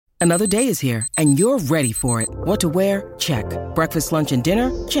Another day is here, and you're ready for it. What to wear? Check. Breakfast, lunch, and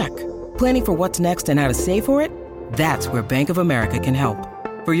dinner? Check. Planning for what's next and how to save for it? That's where Bank of America can help.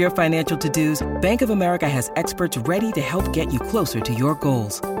 For your financial to-dos, Bank of America has experts ready to help get you closer to your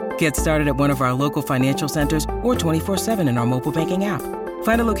goals. Get started at one of our local financial centers or 24/7 in our mobile banking app.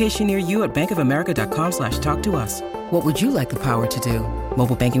 Find a location near you at bankofamerica.com/talktous. What would you like the power to do?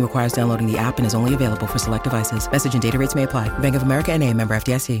 Mobile banking requires downloading the app and is only available for select devices. Message and data rates may apply. Bank of America NA, member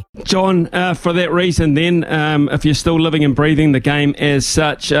FDIC. John, for that reason then, if you're still living and breathing the game as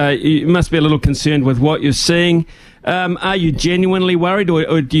such, you must be a little concerned with what you're seeing. Are you genuinely worried,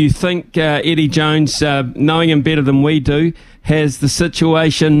 or do you think Eddie Jones, knowing him better than we do, has the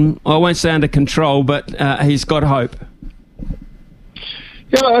situation, I won't say under control, but he's got hope?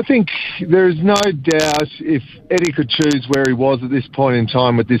 Yeah, I think there's no doubt if Eddie could choose where he was at this point in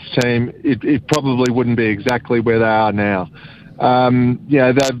time with this team, it probably wouldn't be exactly where they are now.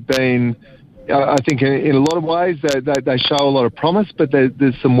 They've been, I think in a lot of ways, they show a lot of promise, but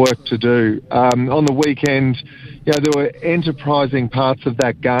there's some work to do. On the weekend, there were enterprising parts of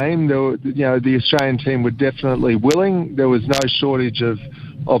that game. The Australian team were definitely willing. There was no shortage of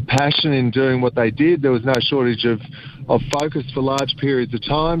passion in doing what they did. There was no shortage of focus for large periods of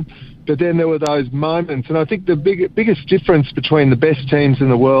time. But then there were those moments, and I think the biggest difference between the best teams in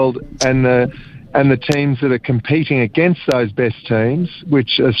the world and the teams that are competing against those best teams,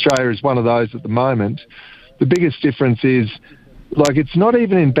 which Australia is one of those at the moment, the biggest difference is, it's not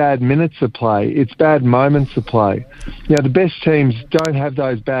even in bad minutes of play, it's bad moments of play. The best teams don't have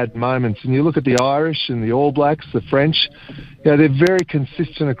those bad moments. And you look at the Irish and the All Blacks, the French, they're very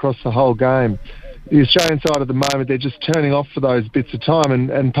consistent across the whole game. The Australian side at the moment, they're just turning off for those bits of time,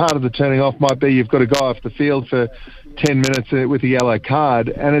 and part of the turning off might be you've got a guy off the field for 10 minutes with a yellow card,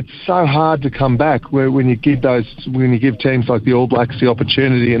 and it's so hard to come back when you give teams like the All Blacks the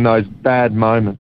opportunity in those bad moments.